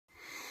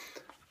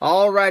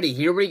Alrighty,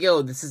 here we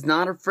go. This is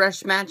not a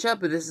fresh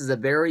matchup, but this is a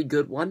very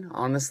good one.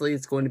 Honestly,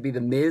 it's going to be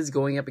The Miz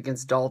going up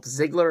against Dolph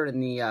Ziggler in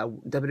the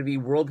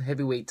WWE World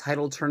Heavyweight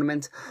Title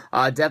Tournament.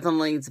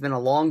 Definitely, it's been a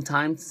long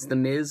time since The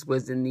Miz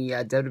was in the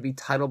WWE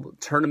Title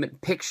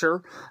Tournament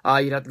picture.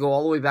 You'd have to go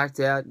all the way back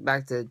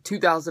to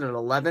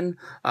 2011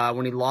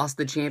 when he lost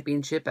the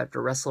championship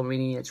after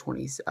WrestleMania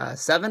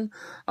 27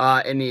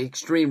 in the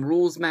Extreme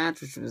Rules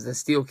match, which was a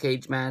steel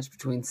cage match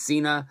between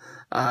Cena,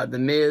 The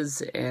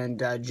Miz,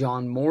 and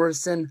John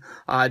Morrison.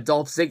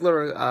 Dolph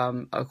Ziggler,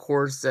 of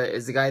course,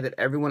 is the guy that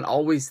everyone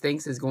always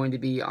thinks is going to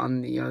be on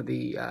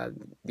the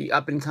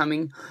up and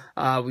coming.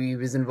 He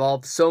was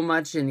involved so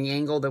much in the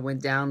angle that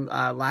went down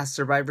last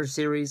Survivor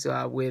Series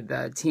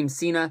with Team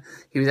Cena.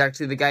 He was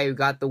actually the guy who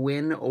got the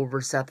win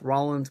over Seth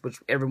Rollins, which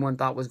everyone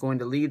thought was going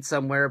to lead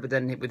somewhere. But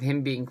then with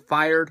him being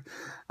fired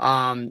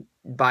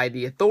by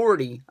the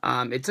Authority,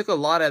 it took a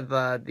lot of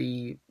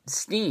the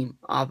steam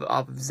off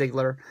of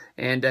Ziggler,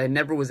 and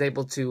never was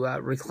able to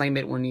reclaim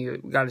it when he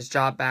got his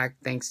job back,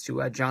 thanks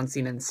to John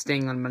Cena and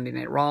Sting on Monday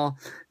Night Raw.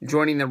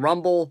 Joining the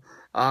Rumble,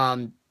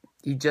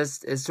 he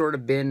just has sort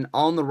of been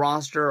on the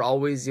roster,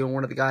 always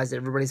one of the guys that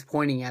everybody's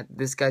pointing at.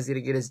 This guy's going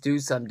to get his due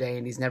someday,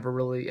 and he's never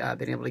really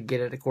been able to get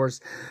it. Of course,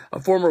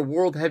 a former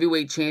World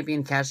Heavyweight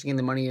Champion cashing in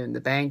the Money in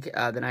the Bank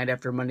the night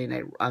after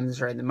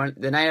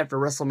the night after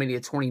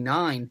WrestleMania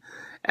 29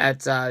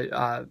 at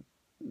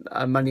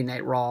Monday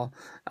Night Raw,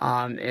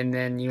 and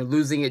then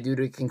losing it due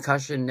to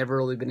concussion, never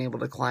really been able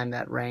to climb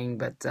that ring,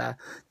 but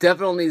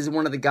definitely is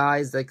one of the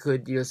guys that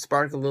could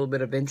spark a little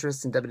bit of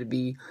interest in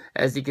WWE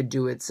as he could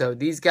do it. So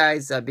these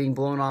guys being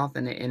blown off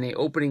in a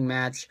opening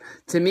match,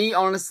 to me,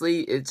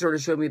 honestly, it sort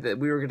of showed me that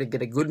we were going to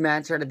get a good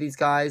match out of these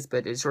guys,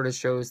 but it sort of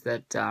shows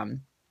that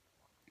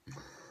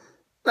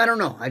I don't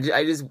know.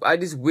 I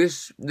just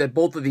wish that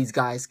both of these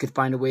guys could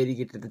find a way to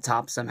get to the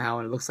top somehow,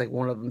 and it looks like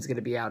one of them's going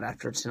to be out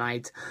after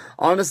tonight.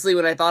 Honestly,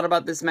 when I thought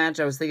about this match,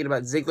 I was thinking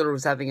about Ziggler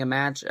was having a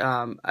match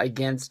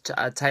against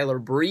Tyler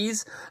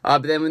Breeze,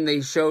 but then when they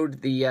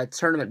showed the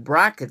tournament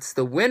brackets,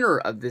 the winner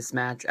of this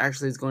match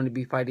actually is going to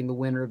be fighting the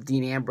winner of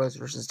Dean Ambrose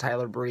versus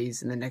Tyler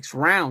Breeze in the next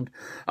round.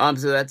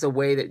 So that's a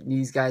way that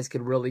these guys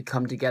could really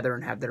come together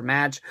and have their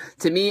match.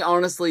 To me,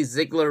 honestly,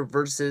 Ziggler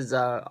versus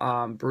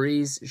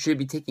Breeze should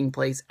be taking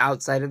place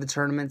outside of the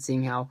tournament,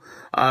 seeing how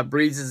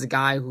Breeze is a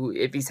guy who,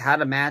 if he's had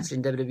a match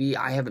in WWE,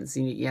 I haven't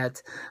seen it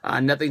yet.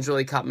 Nothing's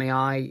really caught my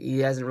eye. He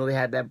hasn't really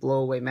had that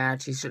blow-away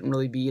match. He shouldn't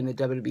really be in the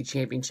WWE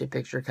Championship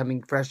picture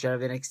coming fresh out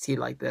of NXT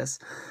like this.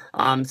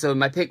 So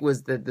my pick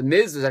was that The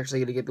Miz was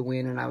actually going to get the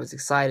win, and I was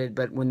excited.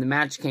 But when the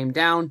match came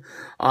down,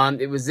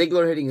 it was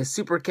Ziggler hitting a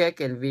super kick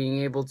and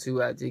being able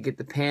to get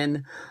the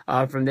pin.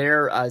 From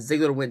there,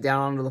 Ziggler went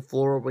down onto the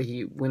floor where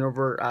he went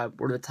over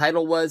where the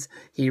title was.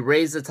 He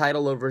raised the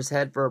title over his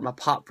head for a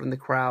pop from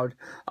the crowd.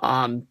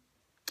 And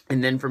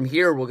then from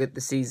here, we'll get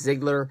to see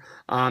Ziggler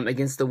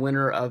against the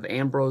winner of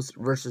Ambrose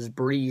versus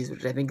Breeze,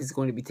 which I think is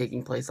going to be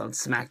taking place on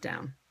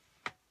SmackDown.